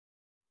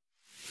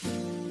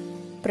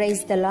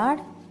Praise the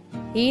lord.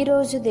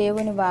 ఈరోజు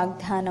దేవుని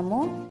వాగ్దానము,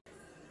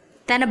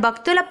 తన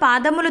భక్తుల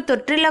పాదములు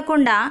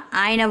తొట్టిల్లకుండా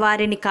ఆయన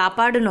వారిని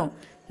కాపాడును.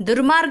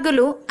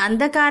 దుర్మార్గులు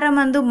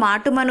అంధకారమందు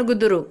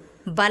మాటుమనుగుదురు,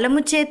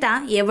 బలము చేత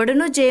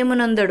ఎవడునూ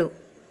జయమునొందడు.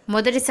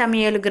 మొదటి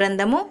సమూయేలు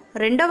గ్రంథము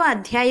 2వ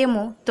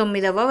అధ్యాయము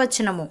 9వ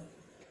వచనము.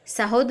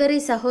 సహోదరి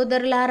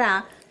సహోదరులారా,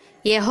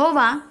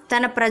 యెహోవా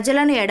తన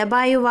ప్రజలను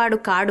ఎడబాయువాడు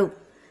కాడు,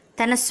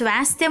 తన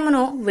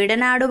స్వాస్థ్యమును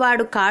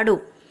విడనాడువాడు కాడు.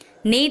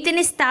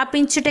 నీతిని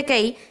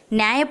స్థాపించుటకై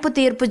న్యాయపు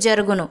తీర్పు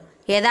జరుగును,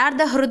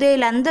 యథార్థ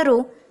హృదయులందరూ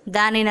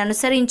దానిని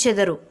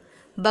అనుసరించెదరు.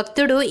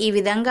 భక్తుడు ఈ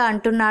విధంగా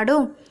అంటున్నాడు,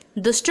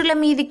 దుష్టుల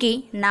మీదికి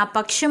నా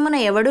పక్షమున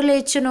ఎవడు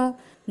లేచును?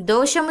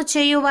 దోషము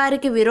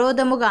చేయువారికి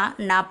విరోధముగా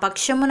నా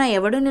పక్షమున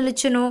ఎవడు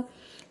నిలుచును?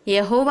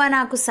 యెహోవా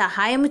నాకు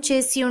సహాయము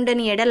చేసి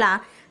ఉండని ఎడల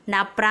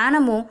నా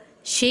ప్రాణము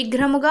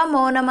శీఘ్రముగా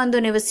మౌనమందు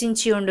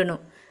నివసించి ఉండును.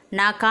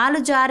 నా కాలు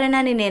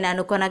జారెనని నేను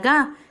అనుకొనగా,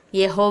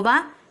 యెహోవా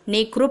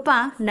నీ కృప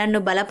నన్ను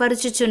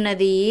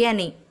బలపరుచుచున్నది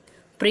అని.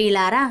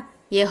 ప్రియులారా,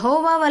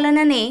 యెహోవా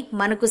వలననే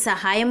మనకు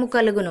సహాయము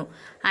కలుగును.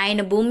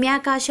 ఆయన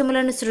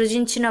భూమ్యాకాశములను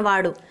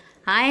సృజించినవాడు.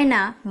 ఆయన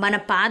మన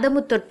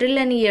పాదము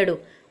తొట్టిల్లనీయడు.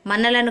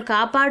 మనలను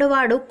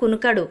కాపాడువాడు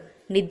కునుకడు,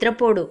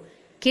 నిద్రపోడు.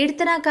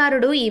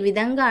 కీర్తనకారుడు ఈ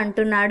విధంగా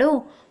అంటున్నాడు,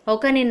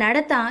 ఒకని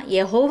నడత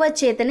యెహోవా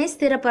చేతనే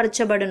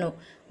స్థిరపరచబడును,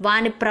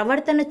 వాని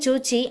ప్రవర్తన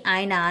చూచి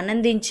ఆయన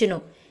ఆనందించును.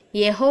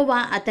 యెహోవా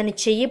అతని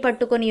చెయ్యి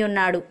పట్టుకొని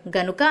ఉన్నాడు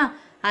గనుక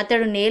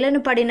అతడు నేలను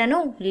పడినను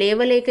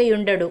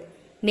లేవలేకయుండడు.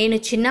 నేను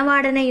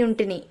చిన్నవాడనై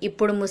ఉంటిని,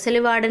 ఇప్పుడు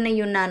ముసలివాడనై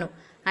ఉన్నాను.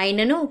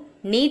 అయినను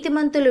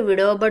నీతిమంతులు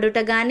విడవబడుట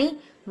గాని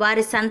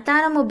వారి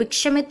సంతానము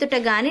భిక్షమెత్తుట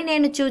గాని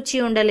నేను చూచి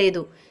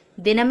ఉండలేదు.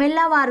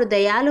 దినమెల్లా వారు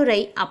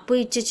దయాలురై అప్పు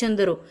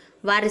ఇచ్చిచుందురు,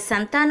 వారి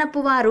సంతానపు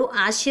వారు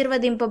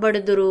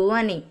ఆశీర్వదింపబడుదురు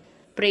అని.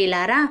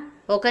 ప్రియులారా,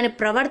 ఒకని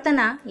ప్రవర్తన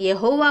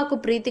యెహోవాకు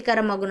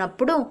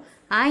ప్రీతికరమగునప్పుడు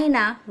ఆయన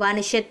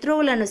వాని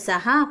శత్రువులను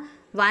సహా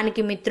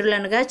వానికి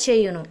మిత్రులనుగా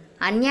చేయును.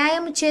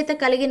 అన్యాయము చేత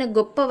కలిగిన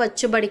గొప్ప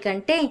వచ్చుబడి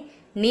కంటే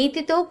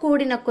నీతితో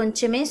కూడిన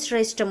కొంచెమే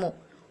శ్రేష్టము.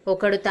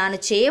 ఒకడు తాను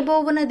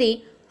చేయబోవునది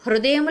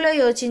హృదయములో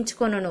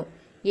యోచించుకొనును,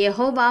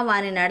 యెహోవా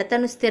వాని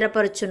నడతను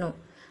స్థిరపరచును.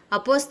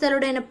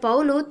 అపోస్తలుడైన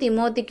పౌలు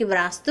తిమోతికి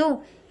వ్రాస్తూ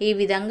ఈ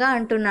విధంగా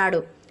అంటున్నాడు,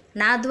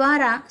 నా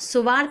ద్వారా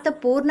సువార్త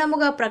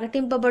పూర్ణముగా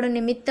ప్రకటింపబడు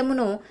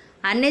నిమిత్తమును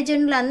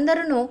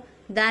అన్యజనులందరూ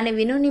దాని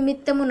విను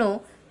నిమిత్తమును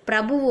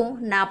ప్రభువు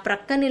నా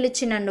ప్రక్క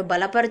నిలిచి నన్ను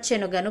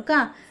బలపరచెను గనుక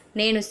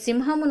నేను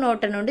సింహము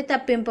నోట నుండి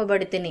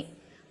తప్పింపబడితిని.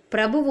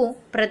 ప్రభువు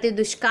ప్రతి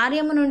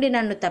దుష్కార్యము నుండి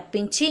నన్ను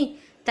తప్పించి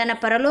తన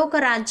పరలోక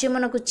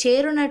రాజ్యమునకు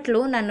చేరునట్లు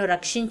నన్ను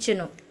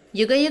రక్షించును.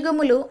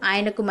 యుగయుగములు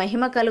ఆయనకు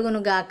మహిమ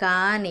కలుగునుగాక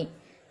అని.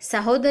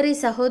 సహోదరి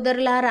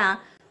సహోదరులారా,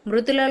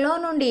 మృతులలో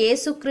నుండి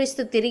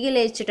యేసుక్రీస్తు తిరిగి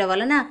లేచుట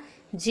వలన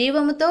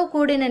జీవముతో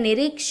కూడిన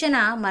నిరీక్షణ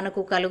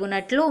మనకు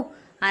కలుగునట్లు,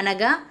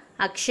 అనగా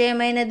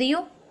అక్షయమైనదియు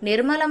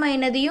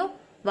నిర్మలమైనదియు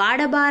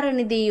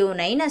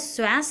వాడబారనిదియునైన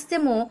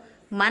స్వాస్థ్యము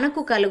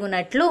మనకు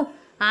కలుగునట్లు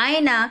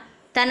ఆయన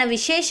తన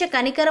విశేష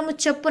కనికరము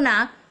చొప్పున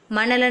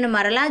మనలను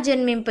మరలా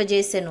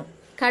జన్మింపజేసెను.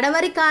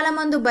 కడవరి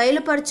కాలమందు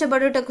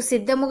బయలుపరచబడుటకు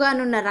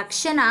సిద్ధముగానున్న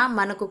రక్షణ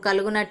మనకు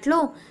కలుగునట్లు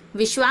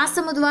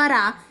విశ్వాసము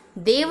ద్వారా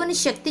దేవుని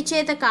శక్తి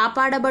చేత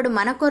కాపాడబడు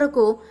మన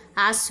కొరకు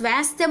ఆ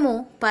స్వాస్థ్యము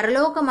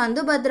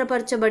పరలోకమందు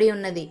భద్రపరచబడి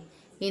ఉన్నది.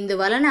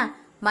 ఇందువలన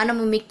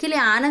మనము మిక్కిలి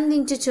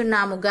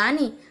ఆనందించుచున్నాము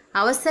గాని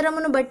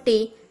అవసరమును బట్టి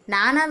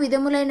నానా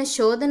విధములైన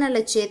శోధనల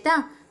చేత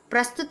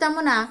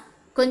ప్రస్తుతమున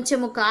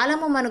కొంచెము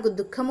కాలము మనకు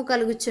దుఃఖము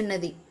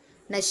కలుగుచున్నది.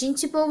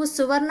 నశించిపోవు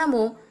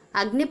సువర్ణము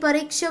అగ్ని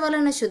పరీక్ష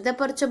వలన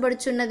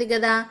శుద్ధపరచబడుచున్నది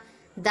గదా.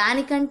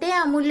 దానికంటే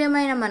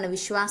అమూల్యమైన మన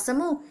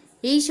విశ్వాసము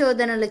ఈ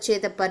శోధనల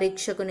చేత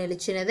పరీక్షకు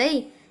నిలిచినదై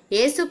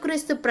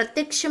యేసుక్రీస్తు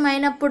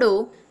ప్రత్యక్షమైనప్పుడు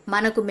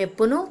మనకు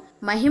మెప్పును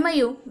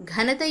మహిమయు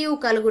ఘనతయు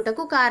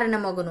కలుగుటకు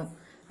కారణమగును.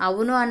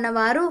 అవును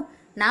అన్నవారు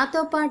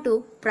నాతో పాటు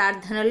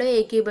ప్రార్థనలో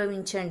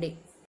ఏకీభవించండి.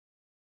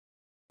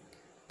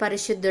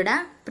 పరిశుద్ధుడా,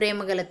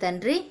 ప్రేమగల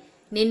తండ్రి,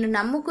 నిన్ను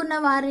నమ్ముకున్న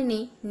వారిని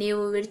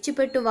నీవు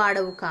విడిచిపెట్టు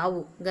వాడవు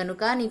కావు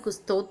గనుక నీకు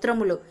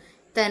స్తోత్రములు.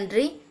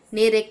 తండ్రి,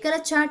 నీ రెక్కల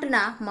చాటున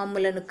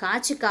మమ్ములను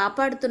కాచి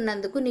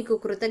కాపాడుతున్నందుకు నీకు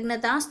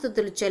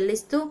కృతజ్ఞతాస్తుతులు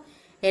చెల్లిస్తూ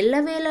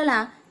ఎల్లవేళలా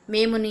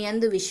మేము నీ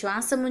యందు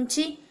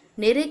విశ్వాసముంచి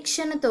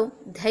నిరీక్షణతో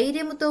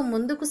ధైర్యముతో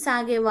ముందుకు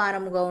సాగే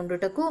వారముగా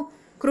ఉండుటకు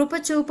కృప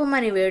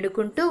చూపమని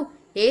వేడుకుంటూ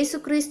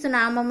యేసుక్రీస్తు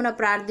నామమున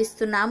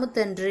ప్రార్థిస్తున్నాము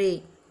తండ్రి.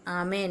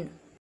 ఆమెన్.